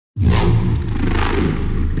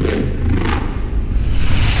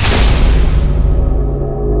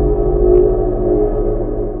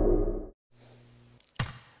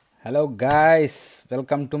Hello guys,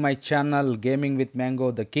 welcome to my channel Gaming with Mango,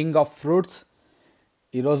 the king of fruits.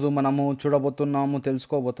 ఈరోజు మనము చూడబోతున్నాము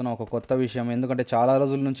తెలుసుకోబోతున్నాం ఒక కొత్త విషయం. ఎందుకంటే చాలా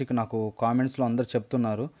రోజుల నుంచి నాకు కామెంట్స్లో అందరు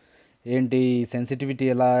చెప్తున్నారు ఏంటి సెన్సిటివిటీ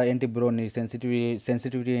ఎలా ఏంటి బ్రో నీ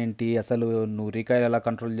సెన్సిటివిటీ ఏంటి, అసలు నువ్వు రీకాయిల్ ఎలా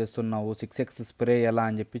కంట్రోల్ చేస్తున్నావు, 6x స్ప్రే ఎలా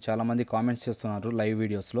అని చెప్పి చాలామంది కామెంట్స్ చేస్తున్నారు లైవ్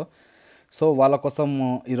వీడియోస్లో. సో వాళ్ళ కోసం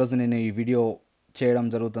ఈరోజు నేను ఈ వీడియో చేయడం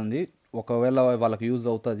జరుగుతుంది. ఒకవేళ వాళ్ళకి యూజ్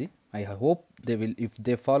అవుతుంది. I hope they will, if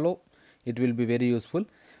they follow it will be very useful.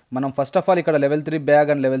 మనం ఫస్ట్ ఆఫ్ ఆల్ ఇక్కడ level 3 bag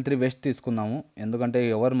and level 3 west తీసుకుందాము. ఎందుకంటే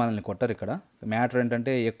ఎవరు మనల్ని కొట్టరు. ఇక్కడ మ్యాటర్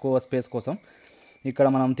ఏంటంటే ఎక్కువ స్పేస్ కోసం ఇక్కడ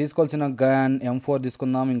మనం తీసుకోవాల్సిన గన్ M4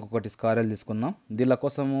 తీసుకుందాం, ఇంకొకటి స్కారెల్ తీసుకుందాం. దీని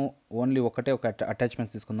కోసము ఓన్లీ ఒక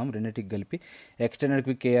అటాచ్మెంట్స్ తీసుకుందాం, రెండింటికి కలిపి. ఎక్స్టెండెడ్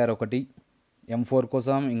క్విక్ AR ఒకటి M4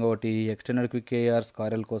 కోసం, ఇంకొకటి ఎక్స్టెండెడ్ క్విక్ AR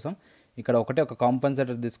స్కారెల్ కోసం. ఇక్కడ ఒక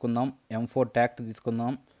కాంపన్సేటర్ తీసుకుందాం, M4 ట్యాక్ట్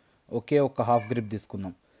తీసుకుందాం, ఒక హాఫ్ గ్రిప్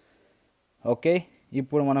తీసుకుందాం. ఓకే,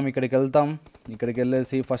 ఇప్పుడు మనం ఇక్కడికి వెళ్తాం. ఇక్కడికి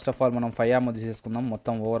వెళ్ళేసి ఫస్ట్ ఆఫ్ ఆల్ మనం 5 యామో తీసేసుకుందాం.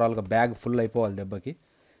 మొత్తం ఓవరాల్గా బ్యాగ్ ఫుల్ అయిపోవాలి దెబ్బకి.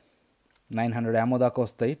 900 యామో దాకా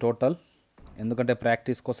వస్తాయి టోటల్. ఎందుకంటే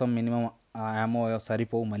ప్రాక్టీస్ కోసం మినిమం ఆ యామో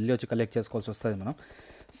సరిపోవు, మళ్ళీ వచ్చి కలెక్ట్ చేసుకోవాల్సి వస్తుంది మనం.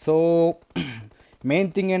 సో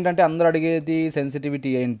మెయిన్ థింగ్ ఏంటంటే అందరూ అడిగేది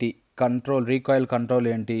సెన్సిటివిటీ ఏంటి, రీకాయిల్ కంట్రోల్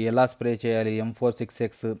ఏంటి, ఎలా స్ప్రే చేయాలి. M4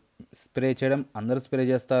 6x స్ప్రే చేయడం అందరూ స్ప్రే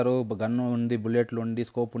చేస్తారు. గన్ను ఉంది, బుల్లెట్లు ఉండి,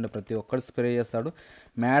 స్కోప్ ఉండే ప్రతి ఒక్కరు స్ప్రే చేస్తాడు.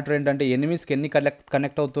 మ్యాటర్ ఏంటంటే ఎనిమీస్కి ఎన్ని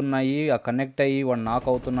కనెక్ట్ అవుతున్నాయి, ఆ కనెక్ట్ అయ్యి వాడు నాక్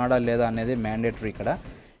అవుతున్నాడా లేదా అనేది మ్యాండేటరీ.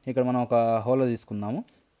 ఇక్కడ మనం ఒక హోలో తీసుకుందాము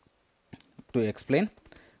to explain.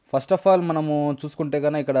 First of all మనము చూసుకుంటే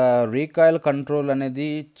కన్నా ఇక్కడ రీకాయిల్ కంట్రోల్ అనేది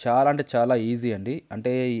చాలా అంటే చాలా ఈజీ అండి.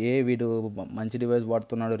 అంటే వీడు మంచి డివైస్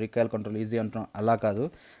వాడుతున్నాడు రీకాయిల్ కంట్రోల్ ఈజీ అంటున్నాడు అలా కాదు.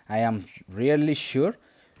 ఐ ఆమ్ రియల్లీ ష్యూర్,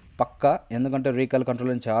 పక్కా. ఎందుకంటే రీకాయిల్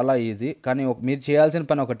కంట్రోల్ అని చాలా ఈజీ. కానీ మీరు చేయాల్సిన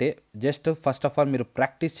పని ఒకటే, జస్ట్ ఫస్ట్ ఆఫ్ ఆల్ మీరు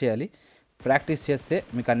ప్రాక్టీస్ చేయాలి. ప్రాక్టీస్ చేస్తే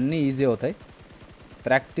మీకు అన్నీ ఈజీ అవుతాయి.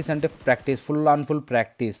 ప్రాక్టీస్ అంటే practice, full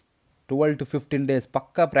practice, 12 to 15 days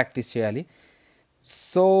Pakka practice చేయాలి.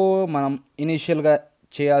 సో మనం ఇనీషియల్గా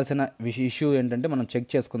చేయాల్సిన ఇష్యూ ఏంటంటే మనం చెక్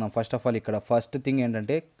చేసుకుందాం. ఫస్ట్ ఆఫ్ ఆల్ ఇక్కడ ఫస్ట్ థింగ్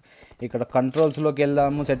ఏంటంటే ఇక్కడ కంట్రోల్స్లోకి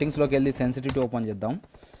వెళ్దాము, సెట్టింగ్స్లోకి వెళ్ళి సెన్సిటివిటీ ఓపెన్ చేద్దాం.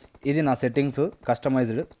 ఇది నా సెట్టింగ్స్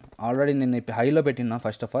కస్టమైజ్డ్. ఆల్రెడీ నేను హైలో పెట్టినా.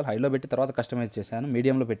 ఫస్ట్ ఆఫ్ ఆల్ హైలో పెట్టి తర్వాత కస్టమైజ్ చేశాను.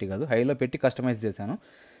 మీడియంలో పెట్టి కాదు, హైలో పెట్టి కస్టమైజ్ చేశాను.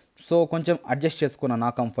 సో కొంచెం అడ్జస్ట్ చేసుకున్నాను నా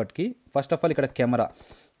కంఫర్ట్కి. ఫస్ట్ ఆఫ్ ఆల్ ఇక్కడ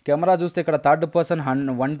కెమెరా చూస్తే ఇక్కడ third person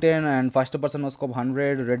 110 and first person scope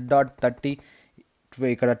 100, red dot 30,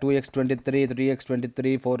 ఇక్కడ 2x23,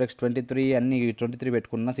 3x23, 4x23 అన్నీ 23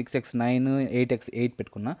 పెట్టుకున్నా, 6x 9, 8x 8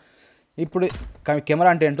 పెట్టుకున్నా. ఇప్పుడు కెమెరా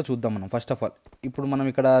అంటే ఏంటో చూద్దాం మనం. ఫస్ట్ ఆఫ్ ఆల్ ఇప్పుడు మనం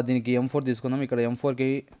ఇక్కడ దీనికి M4 తీసుకుందాం. ఇక్కడ M4కి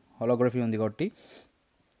హోలోగ్రఫీ ఉంది కాబట్టి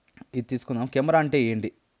ఇది తీసుకుందాం. కెమెరా అంటే ఏంటి,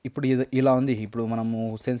 ఇప్పుడు ఇది ఇలా ఉంది. ఇప్పుడు మనము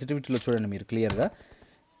సెన్సిటివిటీలో చూడండి మీరు క్లియర్గా.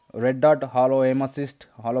 Red dot hollow aim assist,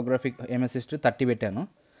 holographic aim assist 30 పెట్టాను.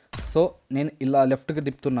 సో నేను ఇలా లెఫ్ట్కి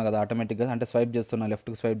తిప్పుతున్నా కదా ఆటోమేటిక్గా, అంటే స్వైప్ చేస్తున్నా,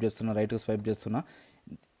 లెఫ్ట్కి స్వైప్ చేస్తున్నా, రైట్కి స్వైప్ చేస్తున్నా.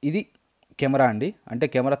 ఇది కెమెరా అండి. అంటే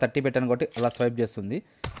కెమెరా 30 పెట్టాను కాబట్టి అలా స్వైప్ చేస్తుంది.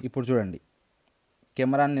 ఇప్పుడు చూడండి,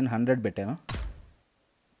 కెమెరాని నేను 100 పెట్టాను,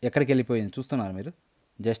 ఎక్కడికి వెళ్ళిపోయింది చూస్తున్నారు మీరు.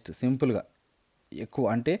 జస్ట్ సింపుల్గా ఎక్కువ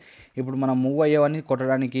అంటే ఇప్పుడు మనం మూవ్ అయ్యేవన్నీ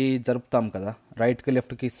కొట్టడానికి జరుపుతాం కదా, రైట్కి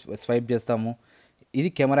లెఫ్ట్కి స్వైప్ చేస్తాము. ఇది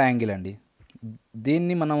కెమెరా యాంగిల్ అండి.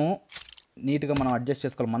 దీన్ని మనము నీట్గా మనం అడ్జస్ట్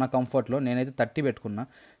చేసుకోవాలి మన కంఫర్ట్లో. నేనైతే 30 పెట్టుకున్నా.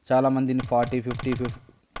 చాలామందిని 40, 50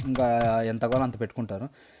 ఇంకా ఎంత కావాలో అంత పెట్టుకుంటారు.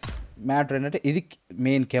 మ్యాటర్ ఏంటంటే ఇది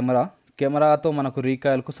మెయిన్ కెమెరాతో మనకు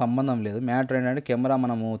రీకాయిల్కు సంబంధం లేదు. మ్యాటర్ ఏంటంటే కెమెరా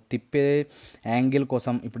మనము తిప్పే యాంగిల్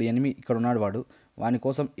కోసం. ఇప్పుడు ఎనిమి ఇక్కడ ఉన్నాడు, వాని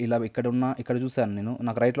కోసం ఇలా ఇక్కడ చూశాను నేను,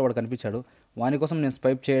 నాకు రైట్లో వాడు కనిపించాడు. వాని కోసం నేను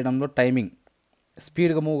స్వైప్ చేయడంలో టైమింగ్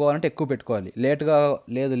స్పీడ్గా మూవ్ కావాలంటే ఎక్కువ పెట్టుకోవాలి.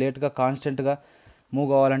 లేట్గా కాన్స్టెంట్గా మూవ్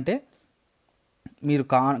కావాలంటే మీరు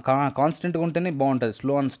కాన్స్టెంట్గా ఉంటేనే బాగుంటుంది.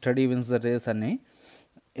 Slow and steady wins the race అని.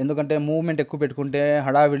 ఎందుకంటే మూవ్మెంట్ ఎక్కువ పెట్టుకుంటే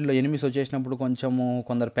హడావిడిలో ఎనిమిస్ వచ్చేసినప్పుడు కొంచెము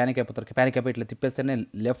కొందరు ప్యానిక్ అయిపోయి ఇట్లా తిప్పేస్తేనే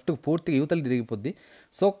లెఫ్ట్ పూర్తిగా యువతలు తిరిగిపోద్ది.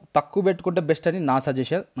 సో తక్కువ పెట్టుకుంటే బెస్ట్ అని నా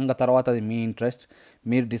సజెషన్. ఇంకా తర్వాత అది మీ ఇంట్రెస్ట్,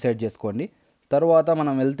 మీరు డిసైడ్ చేసుకోండి. తర్వాత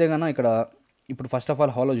మనం వెళ్తే కన్నా ఇక్కడ ఇప్పుడు ఫస్ట్ ఆఫ్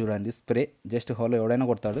ఆల్ హాలో చూడండి. స్ప్రే జస్ట్ హాలో ఎవడైనా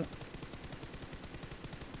కొడతాడు.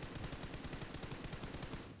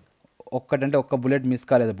 ఒక్క బుల్లెట్ మిస్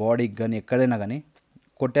కాలేదు బాడీకి కానీ ఎక్కడైనా కానీ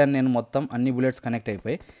కొట్టాను నేను. మొత్తం అన్ని బుల్లెట్స్ కనెక్ట్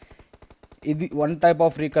అయిపోయి. ఇది వన్ టైప్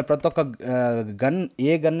ఆఫ్ రీకాల్. ప్రతి ఒక్క గన్,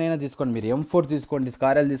 ఏ గన్ అయినా తీసుకోండి మీరు. M4 తీసుకోండి,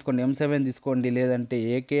 స్కారెల్ తీసుకోండి, M7 తీసుకోండి, లేదంటే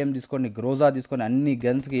AKM తీసుకోండి, గ్రోజా తీసుకోండి. అన్ని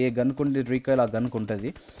గన్స్కి ఏ గన్కుండి రీకాయిల్ ఆ గన్కు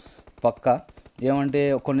ఉంటుంది పక్కా. ఏమంటే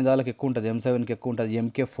కొన్ని దానికి ఎక్కువ ఉంటుంది, M7కి ఎక్కువ ఉంటుంది,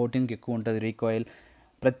 MK14కి ఎక్కువ ఉంటుంది రీకాయిల్.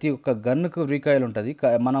 ప్రతి ఒక్క గన్కు రీకాయిల్ ఉంటుంది.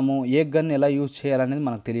 మనము ఏ గన్ ఎలా యూజ్ చేయాలనేది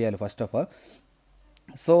మనకు తెలియాలి ఫస్ట్ ఆఫ్ ఆల్.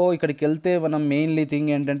 సో ఇక్కడికి వెళ్తే మనం మెయిన్లీ థింగ్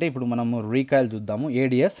ఏంటంటే ఇప్పుడు మనము రీకాయిల్ చూద్దాము.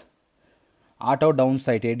 ADS, auto down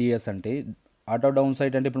site. ADS అంటే ఆటో డౌన్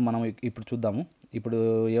సైట్ అంటే ఇప్పుడు మనం ఇప్పుడు చూద్దాము. ఇప్పుడు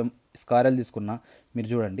ఏం స్కారెల్ తీసుకున్నా మీరు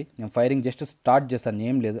చూడండి, నేను ఫైరింగ్ జస్ట్ స్టార్ట్ చేస్తాను,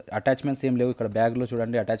 ఏం లేదు, అటాచ్మెంట్స్ ఏం లేవు. ఇక్కడ బ్యాగ్లో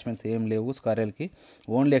చూడండి అటాచ్మెంట్స్ ఏం లేవు స్కారెల్కి,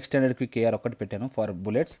 ఓన్లీ ఎక్స్టెండెడ్ క్విక్ ఏఆర్ ఒక్కటి పెట్టాను ఫర్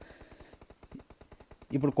బుల్లెట్స్.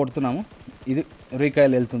 ఇప్పుడు కొడుతున్నాము, ఇది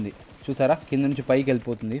రీకాయిల్ వెళ్తుంది చూసారా, కింద నుంచి పైకి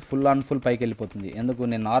వెళ్ళిపోతుంది, ఫుల్ ఆన్ ఫుల్ పైకి వెళ్ళిపోతుంది. ఎందుకు,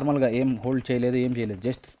 నేను నార్మల్గా ఏం హోల్డ్ చేయలేదు, ఏం చేయలేదు,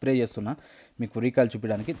 జస్ట్ స్ప్రే చేస్తున్నా మీకు రీకాయిల్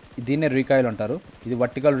చూపించడానికి. దీన్నే రీకాయిల్ అంటారు, ఇది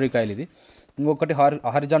వర్టికల్ రీకాయిల్. ఇది ఇంకొకటి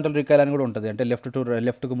హారిజాంటల్ రీకాయిల్ అని కూడా ఉంటుంది, అంటే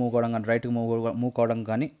లెఫ్ట్కి మూవ్ కావడం కానీ రైట్కి మూవ్ కావడం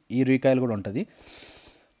కానీ ఈ రీకాయిల్ కూడా ఉంటుంది.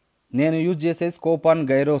 నేను యూజ్ చేసేది స్కోప్ ఆన్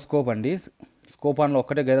గైరోస్కోప్ అండి. స్కోప్ ఆన్లో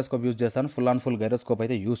ఒక్కటే గైరోస్కోప్ యూజ్ చేస్తాను, ఫుల్ ఆన్ ఫుల్ గైరోస్కోప్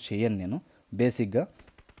అయితే యూజ్ చేయను నేను బేసిక్గా,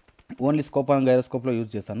 ఓన్లీ స్కోప్ ఆన్ గైరోస్కోప్లో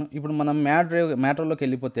యూజ్ చేస్తాను. ఇప్పుడు మనం మ్యాటర్లోకి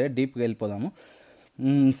వెళ్ళిపోతే డీప్గా వెళ్ళిపోదాము.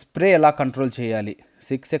 స్ప్రే ఎలా కంట్రోల్ చేయాలి,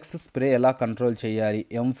 6x స్ప్రే ఎలా కంట్రోల్ చేయాలి,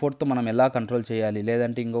 M4తో మనం ఎలా కంట్రోల్ చేయాలి,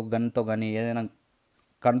 లేదంటే ఇంకొక గన్తో కానీ ఏదైనా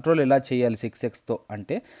కంట్రోల్ ఎలా చేయాలి 6xతో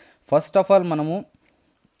అంటే, ఫస్ట్ ఆఫ్ ఆల్ మనము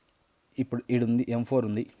ఇప్పుడు ఈడుంది M4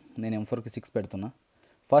 ఉంది, నేను M4కి 6 పెడుతున్నా.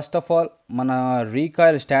 ఫస్ట్ ఆఫ్ ఆల్ మన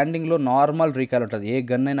రీకాయిల్ స్టాండింగ్లో నార్మల్ రీకాయిల్ ఉంటుంది, ఏ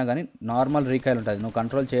గన్ అయినా కానీ నార్మల్ రీకాయిల్ ఉంటుంది, నువ్వు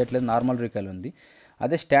కంట్రోల్ చేయట్లేదు నార్మల్ రీకాయిల్ ఉంది.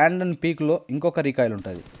 అదే స్టాండ్ అండ్ పీక్లో ఇంకొక రీకాయిల్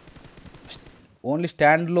ఉంటుంది, ఓన్లీ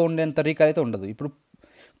స్టాండ్లో ఉండేంత రీకాయిల్ అయితే ఉండదు. ఇప్పుడు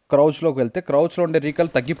క్రౌచ్లోకి వెళ్తే క్రౌచ్లో ఉండే రీకాయిల్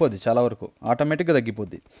తగ్గిపోద్ది, చాలా వరకు ఆటోమేటిక్గా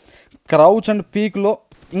తగ్గిపోద్ది. క్రౌచ్ అండ్ పీక్లో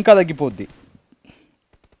ఇంకా తగ్గిపోద్ది.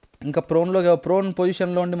 ఇంకా ప్రోన్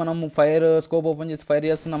పొజిషన్లో ఉండి మనం స్కోప్ ఓపెన్ చేసి ఫైర్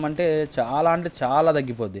చేస్తున్నామంటే చాలా అంటే చాలా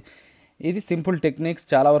తగ్గిపోద్ది. ఇది సింపుల్ టెక్నిక్స్,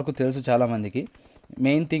 చాలా వరకు తెలుసు చాలామందికి.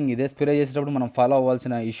 మెయిన్ థింగ్ ఇదే, స్ప్రే చేసేటప్పుడు మనం ఫాలో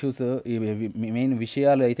అవ్వాల్సిన ఇష్యూస్, మెయిన్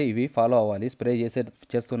విషయాలు అయితే ఇవి ఫాలో అవ్వాలి. స్ప్రే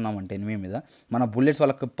చేస్తున్నామంటే ఎనిమి మీద మన బుల్లెట్స్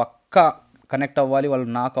వాళ్ళకి పక్కా కనెక్ట్ అవ్వాలి, వాళ్ళు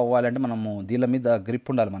నాక్ అవ్వాలంటే మనము దీళ్ళ మీద గ్రిప్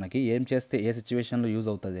ఉండాలి మనకి, ఏం చేస్తే ఏ సిచ్యువేషన్లో యూజ్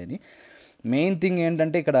అవుతుంది అని. మెయిన్ థింగ్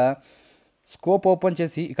ఏంటంటే ఇక్కడ స్కోప్ ఓపెన్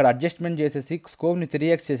చేసి ఇక్కడ అడ్జస్ట్మెంట్ చేసేసి స్కోప్ని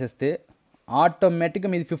 3x చేసేస్తే ఆటోమేటిక్గా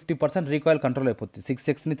మీది 50% రీకాయిల్ కంట్రోల్ అయిపోతుంది.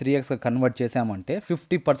 6xని 3xగా కన్వర్ట్ చేసామంటే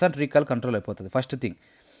 50% రీకాయిల్ కంట్రోల్ అయిపోతుంది ఫస్ట్ థింగ్.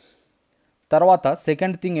 తర్వాత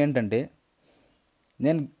సెకండ్ థింగ్ ఏంటంటే,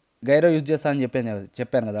 నేను గైరో యూజ్ చేస్తానని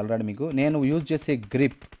చెప్పాను కదా ఆల్రెడీ మీకు. నేను యూజ్ చేసే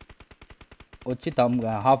గ్రిప్ వచ్చి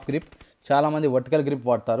హాఫ్ గ్రిప్. చాలామంది వర్టికల్ గ్రిప్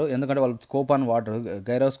వాడతారు, ఎందుకంటే వాళ్ళు scope on water,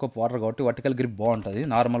 gyroscope water కాబట్టి వర్టికల్ గ్రిప్ బాగుంటుంది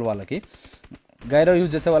నార్మల్ వాళ్ళకి. గైరో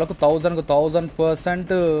యూజ్ చేసే వాళ్ళకు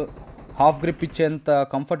 1000% హాఫ్ గ్రిప్ ఇచ్చేంత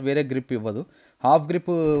కంఫర్ట్ వేరే గ్రిప్ ఇవ్వదు. హాఫ్ గ్రిప్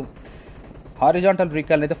హారిజాంటల్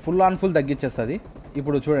రీకాయిల్ అయితే ఫుల్ ఆన్ ఫుల్ తగ్గించేస్తుంది.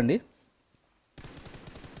 ఇప్పుడు చూడండి,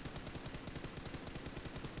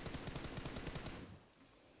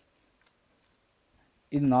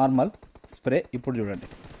 ఇది నార్మల్ స్ప్రే. ఇప్పుడు చూడండి,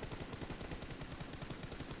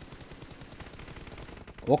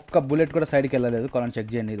 ఒక్క బుల్లెట్ కూడా సైడ్కి వెళ్ళలేదు. కావాలని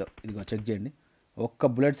చెక్ చేయండి, ఇదిగో చెక్ చేయండి, ఒక్క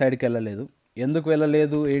బుల్లెట్ సైడ్కి వెళ్ళలేదు. ఎందుకు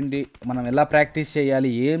వెళ్ళలేదు ఏంటి, మనం ఎలా ప్రాక్టీస్ చేయాలి,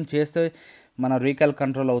 ఏం చేస్తే మన రీకాయిల్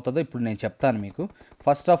కంట్రోల్ అవుతుందో ఇప్పుడు నేను చెప్తాను మీకు.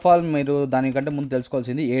 ఫస్ట్ ఆఫ్ ఆల్ మీరు దానికంటే ముందు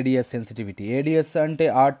తెలుసుకోవాల్సింది ADS సెన్సిటివిటీ. ADS అంటే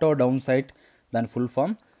ఆటో డౌన్ సైట్, దాని ఫుల్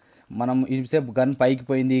ఫామ్. మనం ఇసేపు గన్ పైకి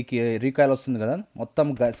పోయింది, రీకాయిల్ వస్తుంది కదా, మొత్తం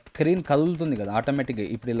స్క్రీన్ కదులుతుంది కదా ఆటోమేటిక్గా.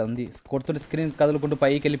 ఇప్పుడు ఇలా ఉంది, కొడుతుంటే స్క్రీన్ కదులుకుంటూ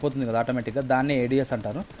పైకి వెళ్ళిపోతుంది కదా ఆటోమేటిక్గా, దాన్నే ADS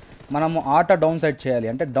అంటారు. మనము ఆటో డౌన్ సైడ్ చేయాలి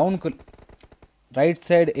అంటే డౌన్కు, రైట్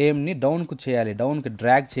సైడ్ ఎయిమ్ని డౌన్కు చేయాలి, డౌన్కి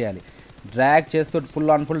డ్రాగ్ చేయాలి. డ్రాగ్ చేస్తూ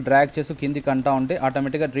ఫుల్ ఆన్ ఫుల్ డ్రాగ్ చేస్తూ కిందికి అంటా ఉంటే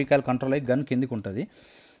ఆటోమేటిక్గా రీకాయిల్ కంట్రోల్ అయ్యి గన్ కిందికి ఉంటుంది.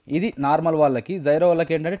 ఇది నార్మల్ వాళ్ళకి. జైరో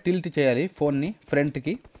వాళ్ళకి ఏంటంటే టిల్ట్ చేయాలి ఫోన్ని,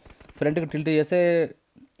 ఫ్రంట్కి టిల్ట్ చేస్తే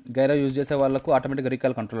గైరో యూజ్ చేసే వాళ్ళకు ఆటోమేటిక్గా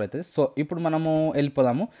రీకాయిల్ కంట్రోల్ అవుతుంది. సో ఇప్పుడు మనము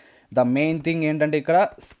వెళ్ళిపోదాము. ద మెయిన్ థింగ్ ఏంటంటే ఇక్కడ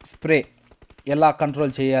స్ప్రే ఎలా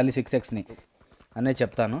కంట్రోల్ చేయాలి 6xని అనేది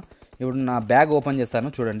చెప్తాను. ఇప్పుడు నా బ్యాగ్ ఓపెన్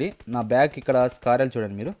చేస్తాను, చూడండి నా బ్యాగ్ ఇక్కడ స్కారెల్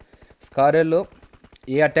చూడండి మీరు. స్కారెల్లో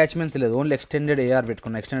ఏ అటాచ్మెంట్స్ లేదు, ఓన్లీ ఎక్స్టెండెడ్ AR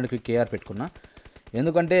పెట్టుకున్నా, ఎక్స్టెండెడ్ క్విక్ AR పెట్టుకున్నా.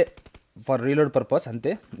 ఎందుకంటే ఫర్ రీలోడ్ పర్పస్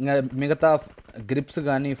అంతే. ఇంకా మిగతా గ్రిప్స్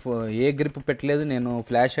కానీ ఏ గ్రిప్ పెట్టలేదు నేను,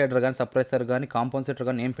 ఫ్లాష్ హైడర్ కానీ సప్రెసర్ కానీ కాంపన్సేటర్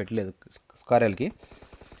కానీ ఏం పెట్టలేదు స్కారెల్కి.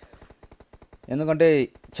 ఎందుకంటే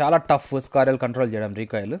చాలా టఫ్ స్కారెల్ కంట్రోల్ చేయడం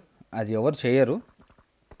రీకాయిల్, అది ఎవరు చేయరు.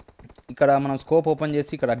 ఇక్కడ మనం స్కోప్ ఓపెన్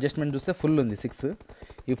చేసి ఇక్కడ అడ్జస్ట్మెంట్ చూస్తే ఫుల్ ఉంది 6,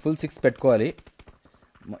 ఈ ఫుల్ 6 పెట్టుకోవాలి.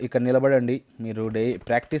 ఇక్కడ నిలబడండి మీరు.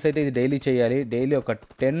 ప్రాక్టీస్ అయితే ఇది డైలీ చేయాలి. డైలీ ఒక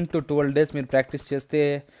 10 to 12 days మీరు ప్రాక్టీస్ చేస్తే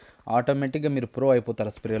ఆటోమేటిక్గా మీరు ప్రో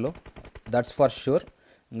అయిపోతారు స్ప్రేలో, దట్స్ ఫర్ షూర్.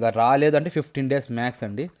 ఇంకా రాలేదంటే 15 days మ్యాక్స్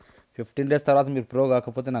అండి. 15 days తర్వాత మీరు ప్రో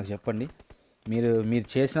కాకపోతే నాకు చెప్పండి. మీరు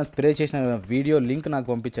చేసిన స్ప్రే చేసిన వీడియో లింక్ నాకు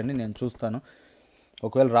పంపించండి, నేను చూస్తాను.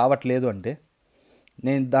 ఒకవేళ రావట్లేదు అంటే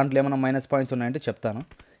నేను దాంట్లో ఏమైనా మైనస్ పాయింట్స్ ఉన్నాయంటే చెప్తాను.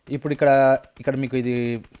 ఇప్పుడు ఇక్కడ మీకు ఇది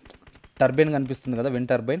టర్బైన్ కనిపిస్తుంది కదా, విండ్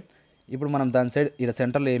టర్బైన్. ఇప్పుడు మనం దాని సైడ్ ఇక్కడ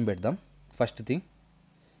సెంటర్లో ఏం పెడదాం. ఫస్ట్ థింగ్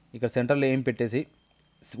ఇక్కడ సెంటర్లో ఏం పెట్టేసి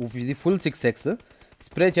ఇది ఫుల్ 6x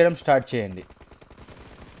స్ప్రే చేయడం స్టార్ట్ చేయండి.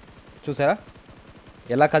 చూసారా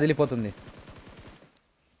ఎలా కదిలిపోతుంది,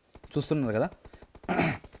 చూస్తున్నారు కదా.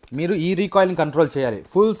 మీరు ఈ రీకాయిల్ని కంట్రోల్ చేయాలి.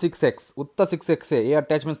 ఫుల్ 6x, ఉత్త 6x, ఏ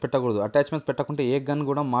అటాచ్మెంట్స్ పెట్టకూడదు. అటాచ్మెంట్స్ పెట్టకుంటే ఏ గన్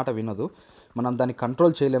కూడా మాట వినదు. మనం దాన్ని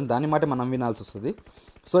కంట్రోల్ చేయలేం, దాని మాట మనం వినాల్సి వస్తుంది.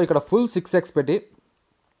 సో ఇక్కడ ఫుల్ 6x పెట్టి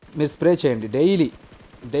మీరు స్ప్రే చేయండి daily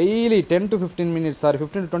 10 to 15 minutes,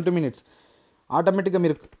 15 to 20 minutes. ఆటోమేటిక్గా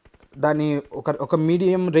మీరు దాన్ని ఒక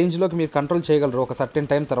మీడియం రేంజ్లోకి మీరు కంట్రోల్ చేయగలరు ఒక సర్టెన్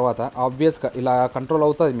టైం తర్వాత. ఆబ్వియస్గా ఇలా కంట్రోల్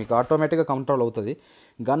అవుతుంది, మీకు ఆటోమేటిక్గా కంట్రోల్ అవుతుంది.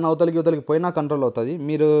 గన్ అవతలికి పోయినా కంట్రోల్ అవుతుంది.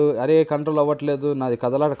 మీరు అరే కంట్రోల్ అవ్వట్లేదు, నాది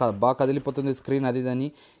బాగా కదిలిపోతుంది స్క్రీన్ అది అని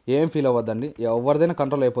ఏం ఫీల్ అవ్వద్దండి. ఎవరిదైనా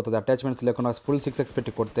కంట్రోల్ అయిపోతుంది అటాచ్మెంట్స్ లేకుండా ఫుల్ 6x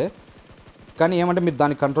పెట్టి కొడితే. కానీ ఏమంటే మీరు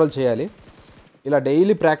దాన్ని కంట్రోల్ చేయాలి. ఇలా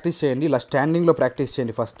డైలీ ప్రాక్టీస్ చేయండి. ఇలా స్టాండింగ్లో ప్రాక్టీస్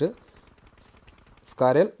చేయండి ఫస్ట్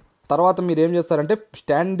స్కారెల్. తర్వాత మీరు ఏం చేస్తారంటే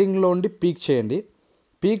స్టాండింగ్లో ఉండి పీక్ చేయండి,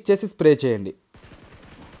 పీక్ చేసి స్ప్రే చేయండి.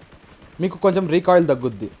 మీకు కొంచెం రీకాయిల్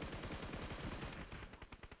తగ్గుద్ది.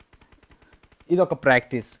 ఇది ఒక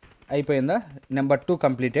ప్రాక్టీస్ అయిపోయిందా. Number 2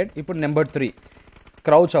 completed. ఇప్పుడు నెంబర్ 3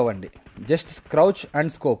 క్రౌచ్ అవ్వండి. జస్ట్ క్రౌచ్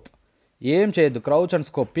అండ్ స్కోప్, ఏం చేయొద్దు. క్రౌచ్ అండ్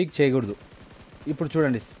స్కోప్, పీక్ చేయకూడదు. ఇప్పుడు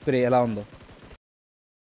చూడండి స్ప్రే ఎలా ఉందో.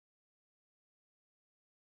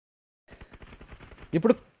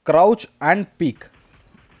 ఇప్పుడు crouch and peak,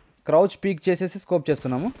 crouch peak చేసేసి స్కోప్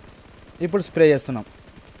చేస్తున్నాము. ఇప్పుడు స్ప్రే చేస్తున్నాం.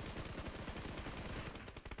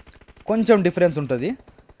 కొంచెం డిఫరెన్స్ ఉంటుంది.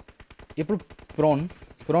 ఇప్పుడు ప్రోన్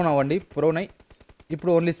అవ్వండి. ప్రోన్ అయ్యి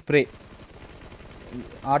ఇప్పుడు ఓన్లీ స్ప్రే.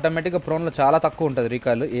 ఆటోమేటిక్గా ప్రోన్లో చాలా తక్కువ ఉంటుంది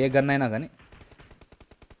రీకాయిల్, ఏ గన్ అయినా కానీ.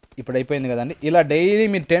 ఇప్పుడు అయిపోయింది కదండి. ఇలా డైలీ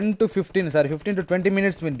మీరు 15 to 20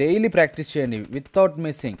 మినిట్స్ మీరు డైలీ ప్రాక్టీస్ చేయండి వితౌట్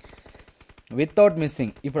మిస్సింగ్.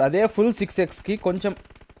 ఇప్పుడు అదే ఫుల్ 6xకి కొంచెం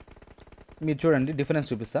మీరు చూడండి డిఫరెన్స్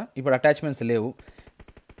చూపిస్తా. ఇప్పుడు అటాచ్మెంట్స్ లేవు.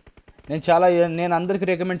 నేను అందరికీ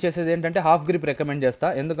రికమెండ్ చేసేది ఏంటంటే హాఫ్ గ్రిప్ రికమెండ్ చేస్తా.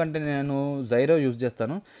 ఎందుకంటే నేను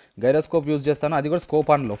గైరోస్కోప్ యూజ్ చేస్తాను. అది కూడా స్కోప్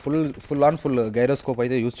ఆన్లో, ఫుల్ గైరోస్కోప్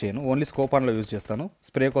అయితే యూజ్ చేయను, ఓన్లీ స్కోప్ ఆన్లో యూజ్ చేస్తాను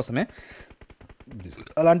స్ప్రే కోసమే.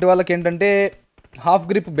 అలాంటి వాళ్ళకి ఏంటంటే హాఫ్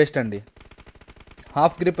గ్రిప్ బెస్ట్ అండి.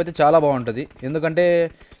 హాఫ్ గ్రిప్ అయితే చాలా బాగుంటుంది. ఎందుకంటే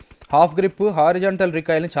హాఫ్ గ్రిప్ హారిజాంటల్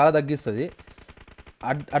రికాయిల్ని చాలా తగ్గిస్తుంది.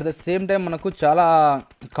 అట్ ద సేమ్ టైం మనకు చాలా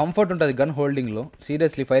కంఫర్ట్ ఉంటుంది గన్ హోల్డింగ్లో.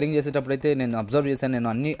 సీరియస్లీ ఫైరింగ్ చేసేటప్పుడు అయితే నేను అబ్జర్వ్ చేశాను. నేను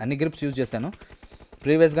అన్ని గ్రిప్స్ యూజ్ చేశాను.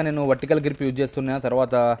 ప్రీవియస్గా నేను వర్టికల్ గ్రిప్ యూజ్ చేస్తున్నా,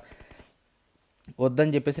 తర్వాత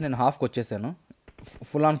వద్దని చెప్పేసి నేను హాఫ్కి వచ్చేసాను.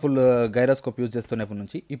 ఫుల్ గైరోస్కోప్ యూజ్ చేస్తున్నప్పటి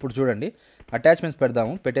నుంచి. ఇప్పుడు చూడండి అటాచ్మెంట్స్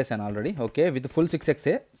పెట్టేశాను already. Okay, with full 6x.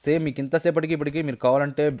 Same మీకు ఇంతసేపటికి ఇప్పటికి మీరు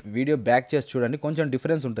కావాలంటే వీడియో బ్యాక్ చేసి చూడండి, కొంచెం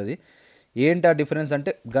డిఫరెన్స్ ఉంటుంది. ఏంటి ఆ డిఫరెన్స్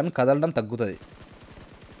అంటే గన్ కదలడం తగ్గుతుంది,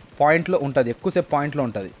 పాయింట్లో ఉంటుంది, ఎక్కువసేపు పాయింట్లో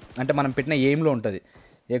ఉంటుంది. అంటే మనం పెట్టిన ఎయిమ్లో ఉంటుంది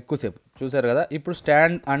ఎక్కువసేపు. చూసారు కదా. ఇప్పుడు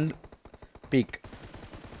స్టాండ్ అండ్ పీక్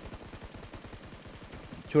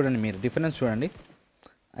చూడండి, మీరు డిఫరెన్స్ చూడండి.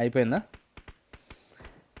 అయిపోయిందా.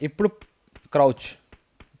 ఇప్పుడు క్రౌచ్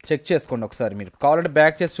చెక్ చేసుకోండి ఒకసారి. మీరు కావాలంటే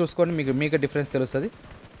బ్యాక్ చేసి చూసుకోండి, మీకు డిఫరెన్స్ తెలుస్తుంది.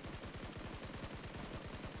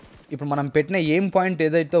 ఇప్పుడు మనం పెట్టిన ఎయిమ్ పాయింట్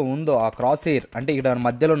ఏదైతే ఉందో ఆ క్రాస్ ఎయిర్, అంటే ఇక్కడ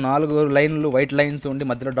మధ్యలో 4 లైన్లు వైట్ లైన్స్ ఉండి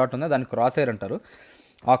మధ్యలో డాట్ ఉందో దాన్ని క్రాస్ ఎయిర్ అంటారు.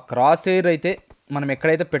 ఆ క్రాస్ ఎయిర్ అయితే మనం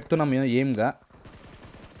ఎక్కడైతే పెడుతున్నామో ఎయిమ్గా,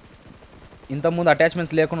 ఇంతకుముందు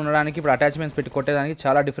అటాచ్మెంట్స్ లేకుండా ఉండడానికి ఇప్పుడు అటాచ్మెంట్స్ పెట్టి కొట్టేదానికి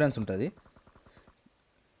చాలా డిఫరెన్స్ ఉంటుంది.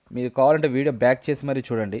 మీరు కావాలంటే వీడియో బ్యాక్ చేసి మరీ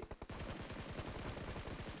చూడండి.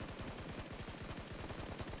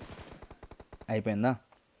 అయిపోయిందా.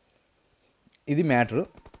 ఇది మ్యాటరు.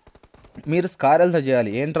 మీరు స్కారెల్తో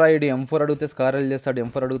చేయాలి. ఏంట్రా ఇది M4 అడిగితే స్కారెల్ చేస్తాడు,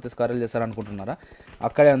 M4 అడిగితే స్కారెల్ చేస్తాడు అనుకుంటున్నారా?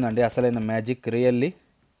 అక్కడే ఉందండి అసలైన మ్యాజిక్. రియల్లీ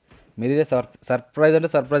మీరే సర్ప్రైజ్ అంటే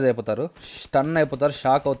సర్ప్రైజ్ అయిపోతారు, స్టన్ అయిపోతారు,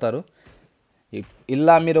 షాక్ అవుతారు.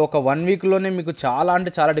 ఇలా మీరు ఒక 1 వీక్లోనే మీకు చాలా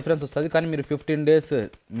అంటే చాలా డిఫరెన్స్ వస్తుంది. కానీ మీరు 15 days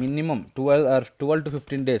minimum 12 to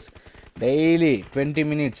 15 days daily 20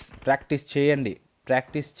 minutes practice చేయండి.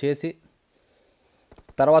 ప్రాక్టీస్ చేసి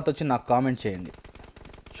తర్వాత వచ్చి నాకు కామెంట్ చేయండి.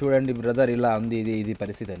 చూడండి బ్రదర్ ఇలా ఉంది, ఇది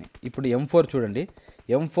పరిస్థితి అని. ఇప్పుడు M4 చూడండి.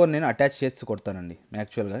 M4 నేను అటాచ్ చేసి కొడతానండి.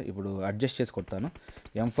 యాక్చువల్గా ఇప్పుడు అడ్జస్ట్ చేసి కొడతాను.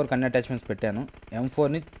 M4కి అన్ని అటాచ్మెంట్స్ పెట్టాను.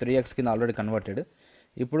 M4ని 3x కింద ఆల్రెడీ కన్వర్టెడ్.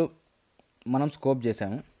 ఇప్పుడు మనం స్కోప్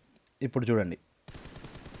చేసాము. ఇప్పుడు చూడండి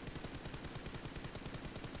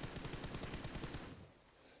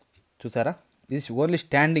చూసారా, ఇది ఓన్లీ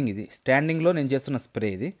స్టాండింగ్. ఇది స్టాండింగ్లో నేను చేస్తున్న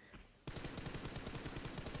స్ప్రే. ఇది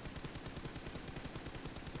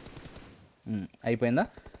అయిపోయిందా.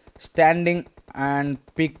 Standing and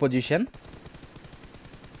peak position.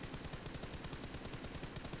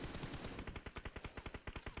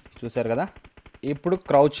 చూసారు కదా. ఇప్పుడు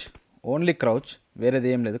క్రౌచ్, ఓన్లీ క్రౌచ్, వేరేది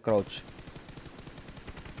ఏం లేదు. Crouch.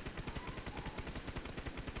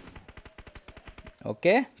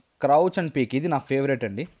 Okay, crouch and peak ఇది నా ఫేవరెట్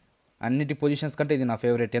అండి. అన్నిటి పొజిషన్స్ కంటే ఇది నా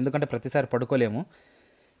ఫేవరెట్. ఎందుకంటే ప్రతిసారి పడుకోలేము.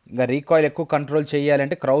 ఇంకా రీకాయిల్ ఎక్కువ కంట్రోల్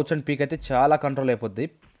చేయాలంటే క్రౌచ్ అండ్ పీక్ అయితే చాలా కంట్రోల్ అయిపోద్ది.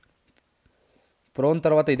 ప్రోన్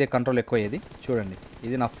తర్వాత ఇదే కంట్రోల్ ఎక్కువ అయ్యేది. చూడండి,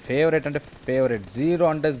 ఇది నా ఫేవరెట్ అంటే ఫేవరెట్. 0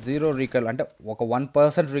 అంటే 0 రీకాల్, అంటే ఒక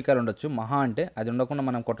 1% రీకాల్ ఉండొచ్చు మహా అంటే. అది ఉండకుండా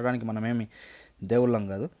మనం కొట్టడానికి మనమేమి దేవుళ్ళం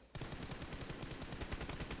కాదు.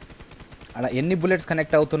 అలా ఎన్ని బుల్లెట్స్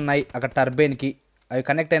కనెక్ట్ అవుతున్నాయి అక్కడ టర్బైన్కి, అవి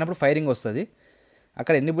కనెక్ట్ అయినప్పుడు ఫైరింగ్ వస్తుంది.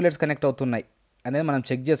 అక్కడ ఎన్ని బుల్లెట్స్ కనెక్ట్ అవుతున్నాయి అనేది మనం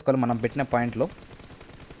చెక్ చేసుకోవాలి మనం పెట్టిన పాయింట్లో.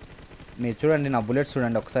 మీరు చూడండి, నా బుల్లెట్స్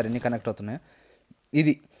చూడండి ఒకసారి ఎన్ని కనెక్ట్ అవుతున్నాయో.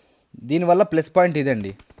 ఇది దీనివల్ల ప్లస్ పాయింట్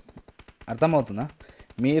ఇదండి, అర్థమవుతుందా?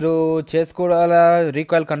 మీరు చేసుకోవాలా,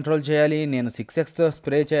 రీకాయిల్ కంట్రోల్ చేయాలి, నేను 6xతో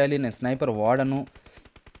స్ప్రే చేయాలి, నేను స్నైపర్ వాడను,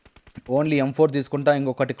 ఓన్లీ M4 తీసుకుంటా,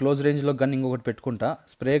 ఇంకొకటి క్లోజ్ రేంజ్లో గన్ ఇంకొకటి పెట్టుకుంటా,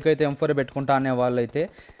 స్ప్రేకి అయితే M4 పెట్టుకుంటా అనే వాళ్ళైతే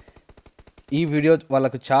ఈ వీడియో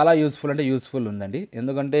వాళ్ళకు చాలా యూస్ఫుల్ అంటే యూస్ఫుల్ ఉందండి.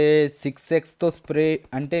 ఎందుకంటే 6xతో స్ప్రే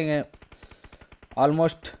అంటే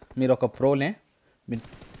ఆల్మోస్ట్ మీరు ఒక ప్రోనే, మీరు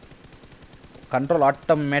కంట్రోల్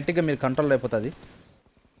ఆటోమేటిక్గా మీరు కంట్రోల్ అయిపోతుంది.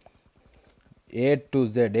 ఏ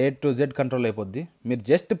టు జెడ్ కంట్రోల్ అయిపోద్ది. మీరు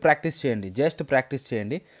జస్ట్ ప్రాక్టీస్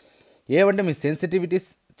చేయండి. ఏమంటే మీ సెన్సిటివిటీస్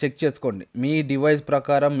చెక్ చేసుకోండి. మీ డివైస్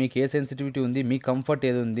ప్రకారం మీకు ఏ సెన్సిటివిటీ ఉంది, మీ కంఫర్ట్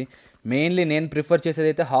ఏది ఉంది. మెయిన్లీ నేను ప్రిఫర్ చేసేది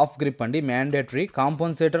అయితే హాఫ్ గ్రిప్ అండి, mandatory.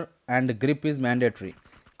 కాంపన్సేటర్ and grip is mandatory.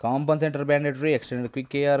 కాంపన్సేటర్ mandatory, extend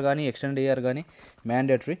quick AR కానీ ఎక్స్టెండ్ ఏఆర్ కానీ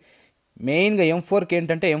మ్యాండేటరీ. మెయిన్గా M4కి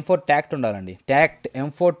ఏంటంటే M4 ట్యాక్ట్ ఉండాలండి.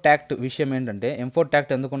 M4 ట్యాక్ట్ విషయం ఏంటంటే, M4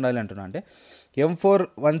 ట్యాక్ట్ ఎందుకు ఉండాలి అంటున్నా అంటే,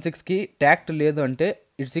 M416కి ట్యాక్ట్ లేదు అంటే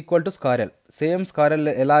ఇట్స్ ఈక్వల్ టు స్కారెల్. సేమ్ స్కారెల్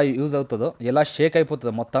ఎలా యూజ్ అవుతుందో, ఎలా షేక్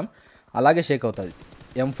అయిపోతుందో మొత్తం, అలాగే షేక్ అవుతుంది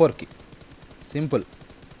M4కి. సింపుల్,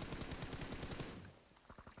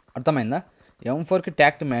 అర్థమైందా? M4కి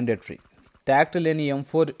ట్యాక్ట్ మ్యాండేటరీ. ట్యాక్ట్ లేని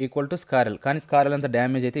M4 ఈక్వల్ టు స్కారెల్. కానీ స్కారెల్ అంత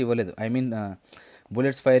డ్యామేజ్ అయితే ఇవ్వలేదు. I mean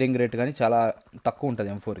bullets firing rate కానీ చాలా తక్కువ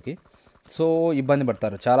ఉంటుంది M4కి. సో ఇబ్బంది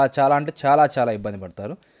పడతారు, చాలా అంటే చాలా ఇబ్బంది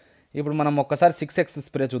పడతారు. ఇప్పుడు మనం ఒక్కసారి 6x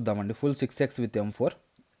స్ప్రే చూద్దామండి, ఫుల్ 6x విత్ M4.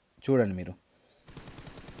 చూడండి మీరు,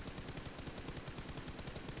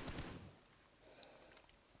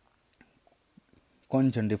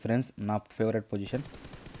 కొంచెం డిఫరెన్స్. నా ఫేవరెట్ పొజిషన్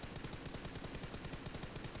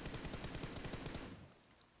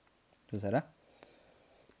చూసారా?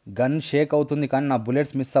 గన్ షేక్ అవుతుంది కానీ నా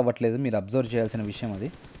బుల్లెట్స్ మిస్ అవ్వట్లేదు. మీరు అబ్జర్వ్ చేయాల్సిన విషయం అది.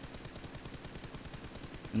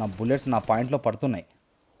 నా బుల్లెట్స్ నా పాయింట్లో పడుతున్నాయి.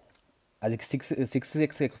 అది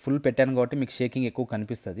 6x ఫుల్ పెట్టాను కాబట్టి మీకు షేకింగ్ ఎక్కువ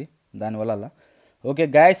కనిపిస్తుంది దానివల్ల అలా. Okay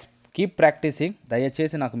guys, keep practising.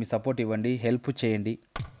 దయచేసి నాకు మీ సపోర్ట్ ఇవ్వండి, హెల్ప్ చేయండి.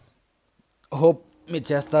 హోప్ మీరు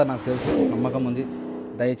చేస్తారు, నాకు తెలుసు, నమ్మకం ఉంది.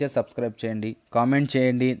 దయచేసి సబ్స్క్రైబ్ చేయండి, కామెంట్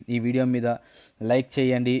చేయండి, ఈ వీడియో మీద లైక్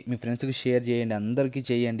చేయండి, మీ ఫ్రెండ్స్కి షేర్ చేయండి, అందరికీ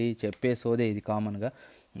చేయండి. చెప్పే సోదే ఇది కామన్గా.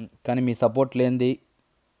 కానీ మీ సపోర్ట్ లేనిది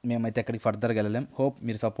మేమైతే ఎక్కడికి ఫర్దర్గా వెళ్ళలేం. హోప్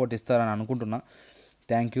మీరు సపోర్ట్ ఇస్తారని అనుకుంటున్నా.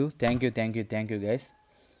 Thank you guys.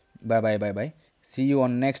 Bye. See you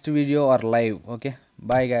on next video or live. Okay,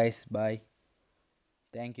 bye guys, bye.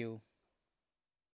 Thank you.